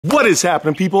What is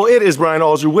happening, people? It is Brian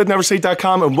Alsruhe with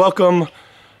NEVERsate.com, and welcome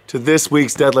to this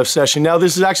week's deadlift session. Now,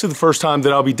 this is actually the first time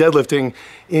that I'll be deadlifting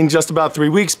in just about 3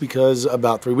 weeks, because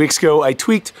about 3 weeks ago, I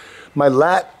tweaked my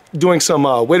lat doing some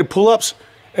weighted pull-ups,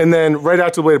 and then right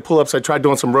after the weighted pull-ups, I tried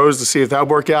doing some rows to see if that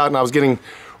would work out, and I was getting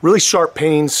really sharp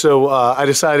pain, so I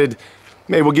decided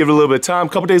maybe we'll give it a little bit of time. A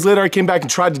couple days later, I came back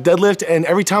and tried to deadlift, and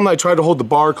every time I tried to hold the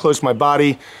bar close to my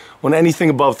body, on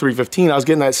anything above 315, I was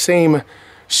getting that same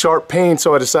sharp pain,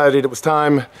 so I decided it was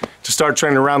time to start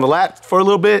training around the lat for a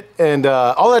little bit, and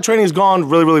all that training has gone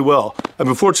really, really well. I've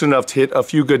been fortunate enough to hit a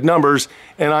few good numbers,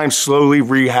 and I'm slowly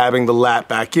rehabbing the lat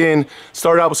back in.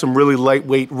 Started out with some really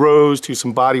lightweight rows, to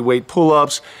some body weight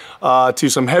pull-ups, to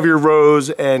some heavier rows,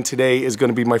 and today is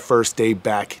gonna be my first day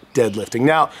back deadlifting.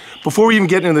 Now, before we even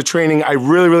get into the training, I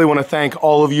really, really wanna thank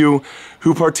all of you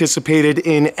who participated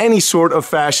in any sort of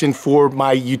fashion for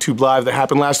my YouTube Live that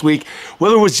happened last week.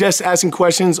 Whether it was just asking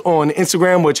questions on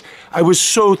Instagram, which I was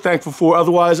so thankful for,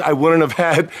 otherwise I wouldn't have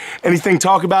had anything to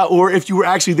talk about, or if you were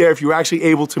actually there, if you were actually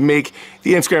able to make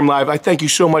the Instagram Live, I thank you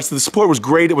so much. The support was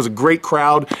great. It was a great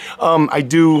crowd. I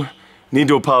do need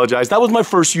to apologize. That was my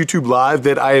first YouTube Live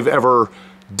that I have ever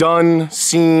done,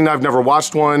 seen. I've never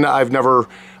watched one. I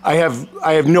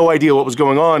have no idea what was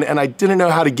going on, and I didn't know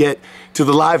how to get to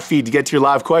the live feed to get to your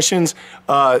live questions.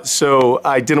 So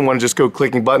I didn't want to just go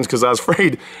clicking buttons because I was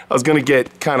afraid I was going to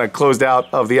get kind of closed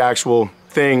out of the actual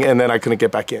thing, and then I couldn't get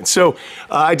back in. So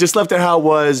I just left it how it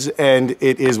was, and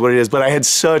it is what it is, but I had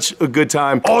such a good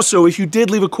time. Also, if you did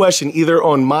leave a question either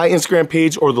on my Instagram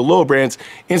page or the Lower Brand's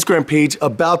Instagram page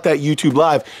about that YouTube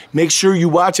Live, make sure you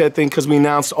watch that thing, because we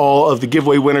announced all of the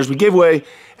giveaway winners. We gave away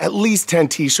at least 10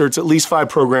 t-shirts, at least 5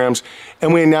 programs,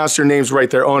 and we announced your names right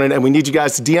there on it, and we need you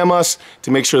guys to DM us to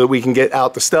make sure that we can get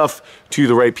out the stuff to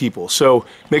the right people. So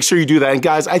make sure you do that. And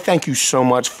guys, I thank you so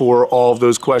much for all of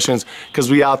those questions,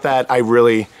 because without that,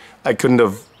 I couldn't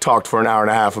have talked for an hour and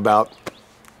a half without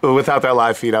that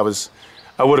live feed, I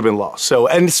would have been lost. So,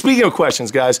 and speaking of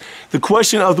questions, guys, the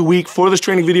question of the week for this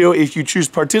training video, if you choose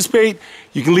to participate,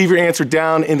 you can leave your answer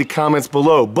down in the comments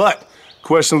below. But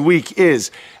question of the week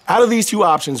is, out of these two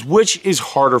options, which is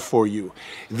harder for you?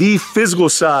 The physical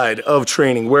side of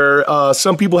training, where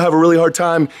some people have a really hard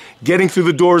time getting through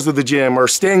the doors of the gym, or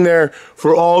staying there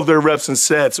for all of their reps and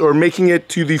sets, or making it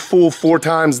to the full 4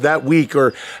 times that week,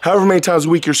 or however many times a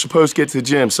week you're supposed to get to the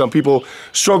gym. Some people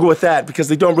struggle with that because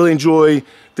they don't really enjoy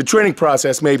the training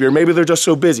process, maybe, or maybe they're just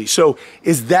so busy. So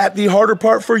is that the harder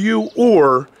part for you,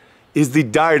 or is the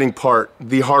dieting part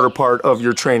the harder part of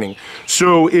your training?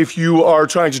 So if you are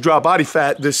trying to drop body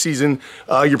fat this season,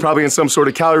 you're probably in some sort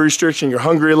of calorie restriction, you're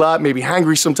hungry a lot, maybe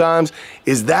hangry sometimes.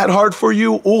 Is that hard for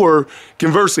you? Or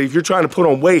conversely, if you're trying to put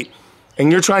on weight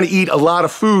and you're trying to eat a lot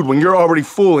of food when you're already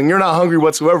full and you're not hungry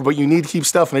whatsoever, but you need to keep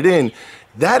stuffing it in,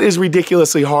 that is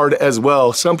ridiculously hard as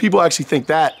well. Some people actually think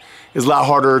that is a lot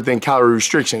harder than calorie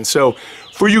restriction. So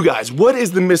for you guys, what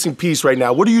is the missing piece right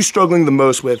now? What are you struggling the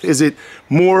most with? Is it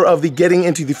more of the getting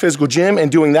into the physical gym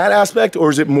and doing that aspect, or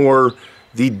is it more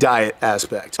the diet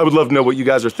aspect? I would love to know what you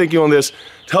guys are thinking on this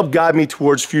to help guide me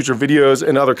towards future videos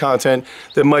and other content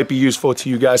that might be useful to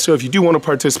you guys. So if you do want to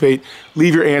participate,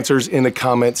 leave your answers in the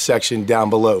comment section down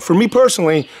below. For me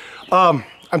personally,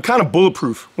 I'm kind of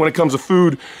bulletproof when it comes to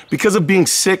food because of being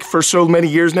sick for so many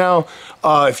years now.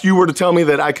 If you were to tell me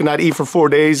that I could not eat for 4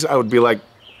 days, I would be like,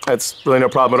 that's really no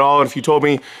problem at all. And if you told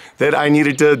me that I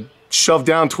needed to shove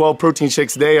down 12 protein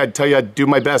shakes a day, I'd tell you I'd do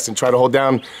my best and try to hold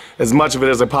down as much of it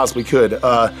as I possibly could.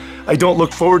 I don't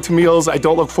look forward to meals. I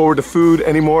don't look forward to food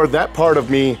anymore. That part of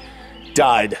me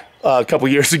died a couple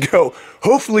years ago.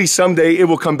 Hopefully someday it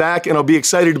will come back, and I'll be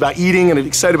excited about eating and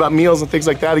excited about meals and things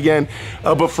like that again.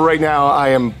 But for right now, I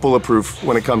am bulletproof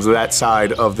when it comes to that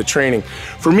side of the training.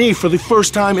 For me, for the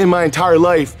first time in my entire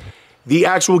life, the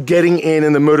actual getting in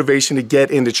and the motivation to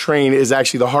get in to train is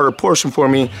actually the harder portion for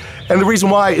me. And the reason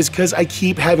why is because I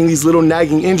keep having these little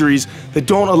nagging injuries that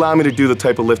don't allow me to do the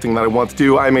type of lifting that I want to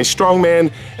do. I'm a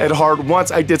strongman at heart.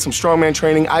 Once I did some strongman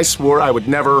training, I swore I would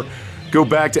never go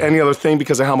back to any other thing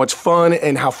because of how much fun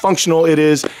and how functional it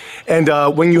is. And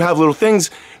when you have little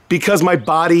things, because my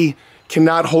body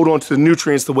cannot hold on to the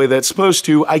nutrients the way that it's supposed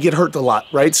to, I get hurt a lot,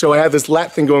 right? So I have this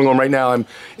lat thing going on right now. I'm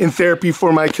in therapy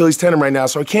for my Achilles tendon right now,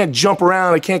 so I can't jump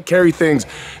around, I can't carry things,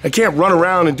 I can't run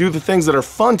around and do the things that are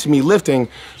fun to me lifting.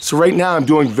 So right now I'm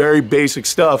doing very basic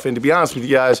stuff, and to be honest with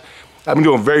you guys, I've been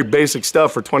doing very basic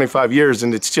stuff for 25 years,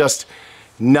 and it's just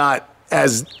not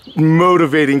as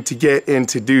motivating to get in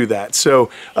to do that. So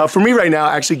for me right now,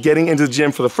 actually getting into the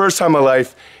gym for the first time in my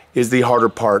life is the harder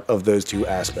part of those two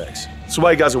aspects. So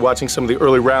while you guys are watching some of the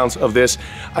early rounds of this,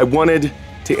 I wanted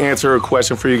to answer a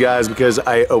question for you guys because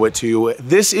I owe it to you.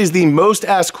 This is the most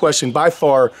asked question by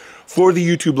far for the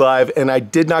YouTube Live, and I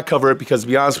did not cover it because, to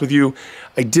be honest with you,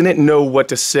 I didn't know what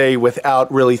to say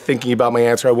without really thinking about my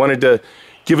answer. I wanted to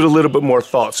give it a little bit more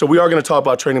thought. So we are going to talk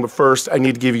about training, but first I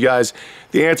need to give you guys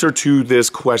the answer to this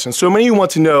question. So many of you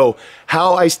want to know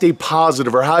how I stay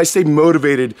positive or how I stay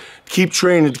motivated to keep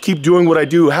training, to keep doing what I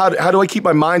do. How do I keep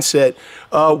my mindset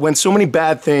when so many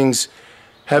bad things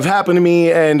have happened to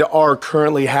me and are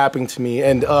currently happening to me?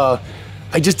 And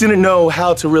I just didn't know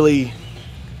how to really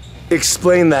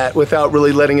explain that without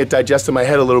really letting it digest in my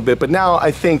head a little bit. But now I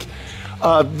think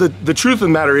the truth of the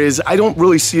matter is I don't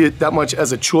really see it that much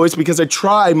as a choice because I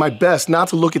try my best not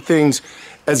to look at things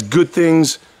as good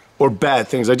things or bad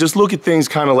things. I just look at things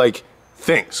kind of like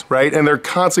things, right? And they're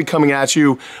constantly coming at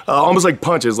you, almost like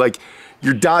punches. Like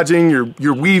you're dodging,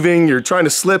 you're weaving, you're trying to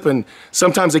slip, and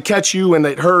sometimes they catch you and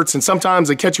it hurts, and sometimes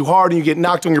they catch you hard and you get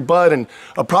knocked on your butt, and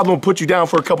a problem will put you down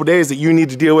for a couple days that you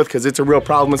need to deal with because it's a real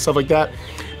problem and stuff like that.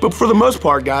 But for the most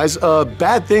part, guys,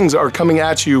 bad things are coming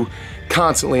at you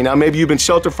constantly. Now, maybe you've been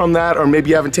sheltered from that, or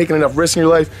maybe you haven't taken enough risks in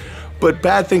your life, but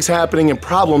bad things happening and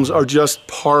problems are just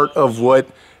part of what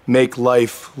make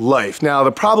life life. Now,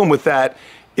 the problem with that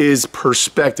is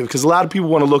perspective, because a lot of people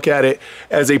want to look at it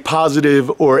as a positive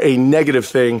or a negative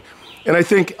thing. And I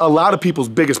think a lot of people's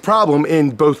biggest problem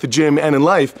in both the gym and in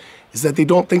life is that they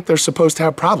don't think they're supposed to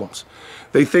have problems.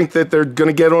 They think that they're going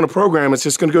to get on a program, it's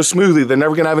just going to go smoothly, they're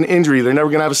never going to have an injury, they're never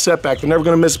going to have a setback, they're never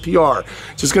going to miss a PR.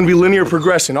 It's just going to be linear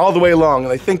progression all the way along.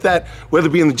 And I think that whether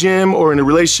it be in the gym or in a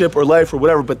relationship or life or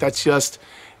whatever, but that's just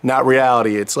not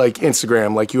reality. It's like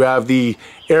Instagram. Like you have the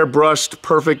airbrushed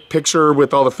perfect picture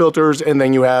with all the filters, and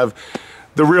then you have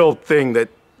the real thing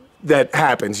that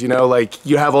happens, you know, like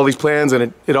you have all these plans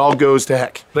and it all goes to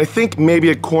heck. But I think maybe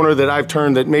a corner that I've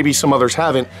turned that maybe some others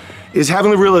haven't is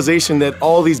having the realization that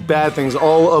all these bad things,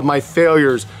 all of my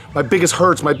failures, my biggest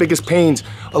hurts, my biggest pains,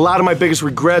 a lot of my biggest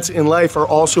regrets in life are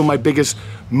also my biggest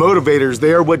motivators.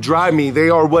 They are what drive me. They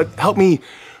are what help me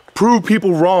prove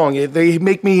people wrong. They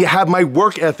make me have my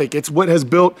work ethic. It's what has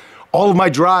built all of my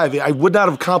drive. I would not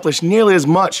have accomplished nearly as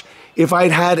much if I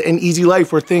had had an easy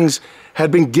life where things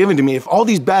had been given to me. If all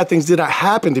these bad things did not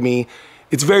happen to me,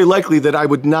 it's very likely that I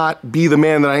would not be the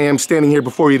man that I am standing here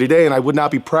before you today, and I would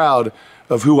not be proud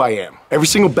of who I am. Every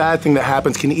single bad thing that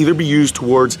happens can either be used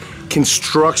towards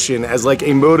construction as like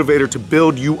a motivator to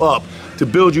build you up, to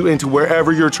build you into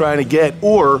wherever you're trying to get,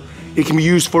 or it can be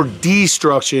used for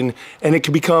destruction, and it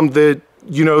can become the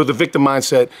victim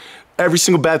mindset. Every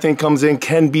single bad thing comes in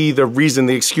can be the reason,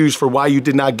 the excuse for why you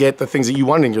did not get the things that you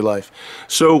wanted in your life.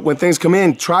 So when things come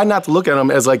in, try not to look at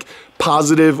them as like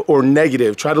positive or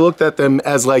negative. Try to look at them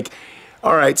as like,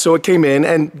 all right, so it came in,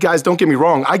 and guys, don't get me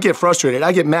wrong, I get frustrated,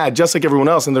 I get mad just like everyone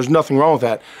else, and there's nothing wrong with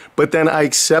that. But then I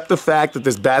accept the fact that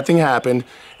this bad thing happened,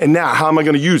 and now how am I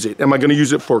gonna use it? Am I gonna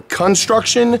use it for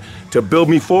construction to build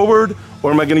me forward,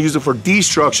 or am I gonna use it for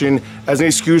destruction as an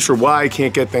excuse for why I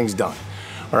can't get things done?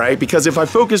 All right, because if I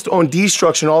focused on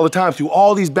destruction all the time through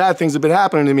all these bad things that have been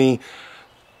happening to me,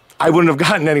 I wouldn't have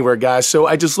gotten anywhere, guys. So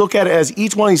I just look at it as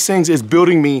each one of these things is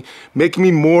building me, making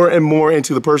me more and more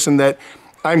into the person that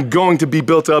I'm going to be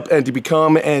built up and to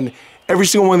become, and every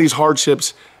single one of these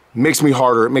hardships makes me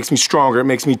harder, it makes me stronger, it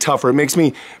makes me tougher, it makes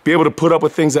me be able to put up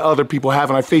with things that other people have,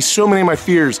 and I face so many of my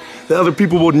fears that other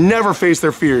people will never face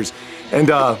their fears, and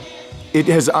it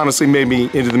has honestly made me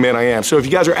into the man I am. So if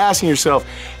you guys are asking yourself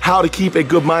how to keep a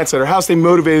good mindset or how to stay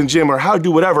motivated in the gym or how to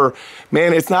do whatever,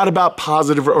 man, it's not about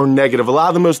positive or negative. A lot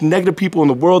of the most negative people in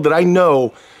the world that I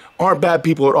know aren't bad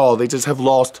people at all, they just have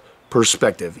lost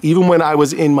perspective. Even when I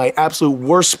was in my absolute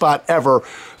worst spot ever,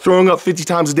 throwing up 50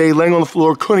 times a day, laying on the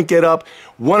floor, couldn't get up,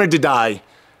 wanted to die,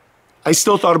 I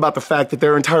still thought about the fact that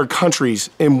there are entire countries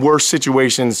in worse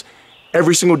situations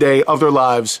every single day of their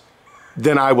lives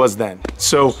than I was then.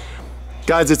 So,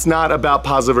 guys, it's not about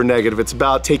positive or negative. It's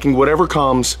about taking whatever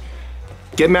comes,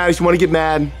 get mad if you want to get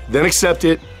mad, then accept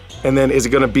it, and then is it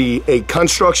going to be a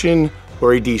construction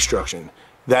or a destruction?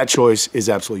 That choice is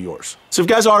absolutely yours. So if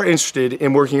you guys are interested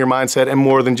in working your mindset and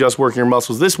more than just working your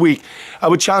muscles this week, I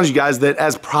would challenge you guys that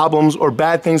as problems or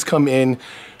bad things come in,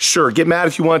 sure, get mad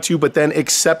if you want to, but then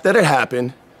accept that it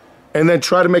happened, and then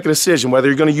try to make a decision whether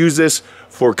you're going to use this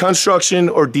for construction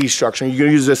or destruction. You're going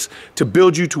to use this to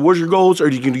build you towards your goals, or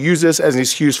you're going to use this as an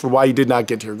excuse for why you did not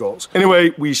get to your goals.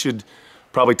 Anyway, we should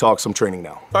probably talk some training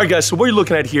now. All right, guys, so what you're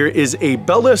looking at here is a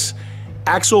beltless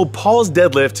axle pause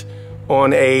deadlift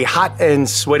on a hot and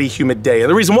sweaty, humid day. And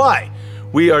the reason why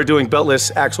we are doing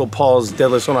beltless axle pause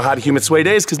deadlifts on a hot, humid, sweaty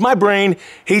days because my brain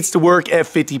hates to work at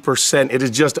 50%. It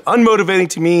is just unmotivating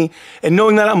to me. And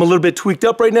knowing that I'm a little bit tweaked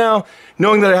up right now,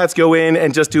 knowing that I had to go in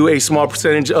and just do a small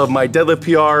percentage of my deadlift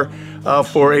PR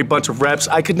for a bunch of reps,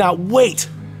 I could not wait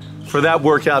for that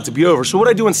workout to be over. So what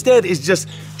I do instead is just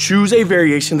choose a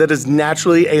variation that is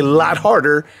naturally a lot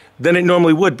harder than it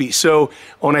normally would be. So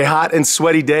on a hot and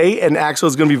sweaty day, an axle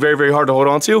is gonna be very, very hard to hold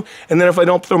on to. And then if I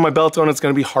don't throw my belt on, it's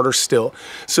gonna be harder still.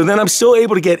 So then I'm still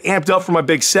able to get amped up for my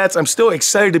big sets. I'm still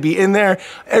excited to be in there.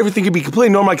 Everything can be completely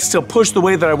normal. I can still push the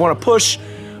way that I wanna push,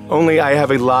 only I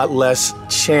have a lot less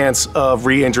chance of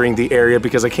re-injuring the area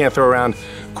because I can't throw around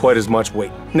quite as much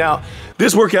weight. Now,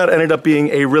 this workout ended up being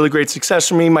a really great success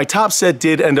for me. My top set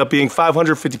did end up being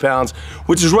 550 pounds,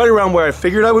 which is right around where I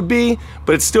figured I would be,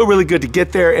 but it's still really good to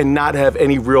get there and not have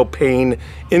any real pain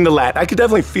in the lat. I could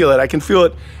definitely feel it. I can feel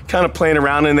it kind of playing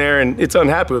around in there and it's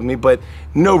unhappy with me, but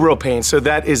no real pain. So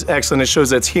that is excellent. It shows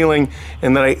that it's healing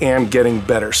and that I am getting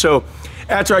better. So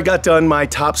after I got done my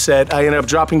top set, I ended up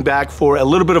dropping back for a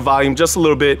little bit of volume, just a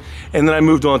little bit, and then I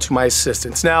moved on to my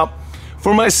assistance. Now,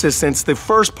 for my assistance, the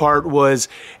first part was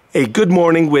a good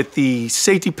morning with the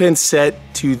safety pin set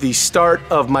to the start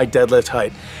of my deadlift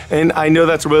height. And I know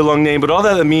that's a really long name, but all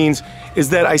that means is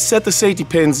that I set the safety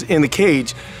pins in the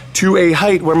cage to a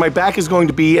height where my back is going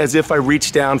to be as if I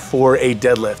reach down for a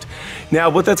deadlift. Now,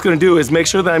 what that's gonna do is make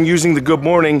sure that I'm using the good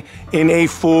morning in a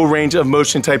full range of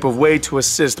motion type of way to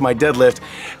assist my deadlift.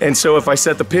 And so if I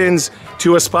set the pins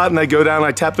to a spot and I go down and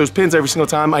I tap those pins every single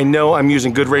time, I know I'm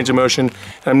using good range of motion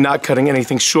and I'm not cutting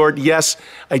anything short. Yes,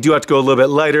 I do have to go a little bit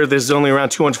lighter. This is only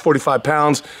around 245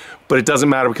 pounds, but it doesn't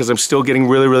matter because I'm still getting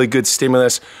really, really good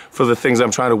stimulus for the things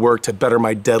I'm trying to work to better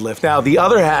my deadlift. Now, the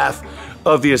other half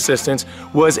of the assistance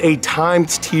was a timed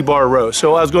T-bar row.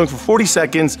 So I was going for 40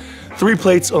 seconds, 3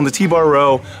 plates on the T-bar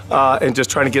row, and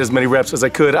just trying to get as many reps as I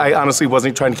could. I honestly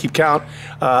wasn't trying to keep count.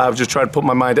 I was just trying to put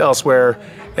my mind elsewhere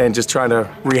and just trying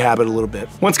to rehab it a little bit.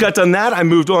 Once got done that, I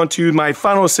moved on to my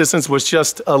final assistance, was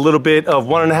just a little bit of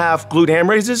 1.5 glute ham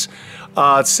raises.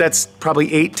 Sets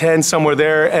probably 8, 10, somewhere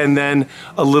there, and then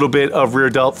a little bit of rear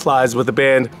delt flies with a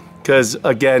band, because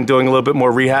again, doing a little bit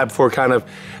more rehab for kind of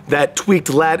that tweaked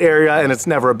lat area, and it's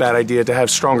never a bad idea to have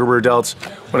stronger rear delts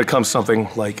when it comes to something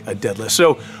like a deadlift.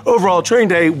 So overall, training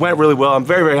day went really well. I'm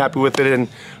very, very happy with it, and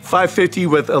 550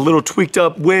 with a little tweaked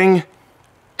up wing,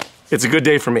 it's a good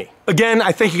day for me. Again,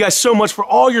 I thank you guys so much for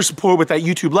all your support with that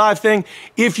YouTube live thing.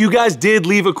 If you guys did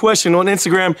leave a question on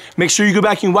Instagram, make sure you go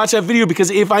back and watch that video,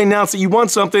 because if I announce that you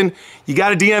want something, you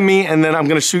gotta DM me and then I'm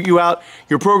gonna shoot you out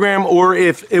your program, or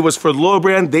if it was for the Loyal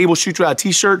brand, they will shoot you out a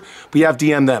t-shirt, but you have to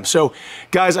DM them. So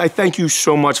guys, I thank you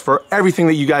so much for everything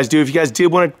that you guys do. If you guys did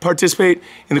want to participate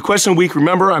in the question of the week,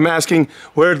 remember I'm asking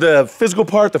where the physical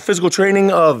part, the physical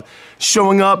training of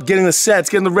showing up, getting the sets,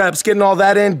 getting the reps, getting all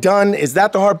that in, done, is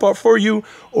that the hard part for you?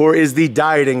 Or is the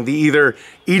dieting, the either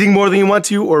eating more than you want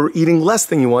to or eating less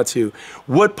than you want to?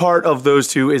 What part of those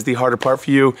two is the harder part for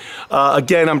you?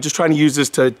 Again, I'm just trying to use this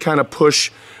to kind of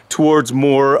push towards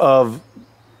more of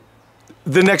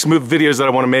the next videos that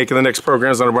I want to make and the next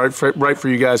programs that I write for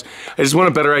you guys. I just want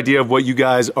a better idea of what you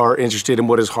guys are interested in,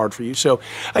 what is hard for you. So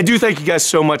I do thank you guys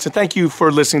so much, and thank you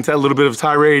for listening to that little bit of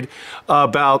tirade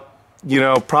about, you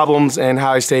know, problems and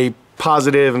how I stay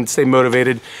positive and stay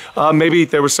motivated. Maybe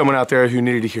there was someone out there who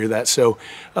needed to hear that. So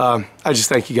I just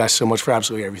thank you guys so much for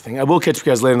absolutely everything. I will catch you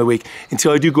guys later in the week.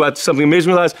 Until I do go out to something amazing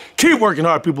in my lives, keep working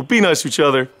hard, people. Be nice to each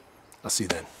other. I'll see you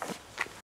then.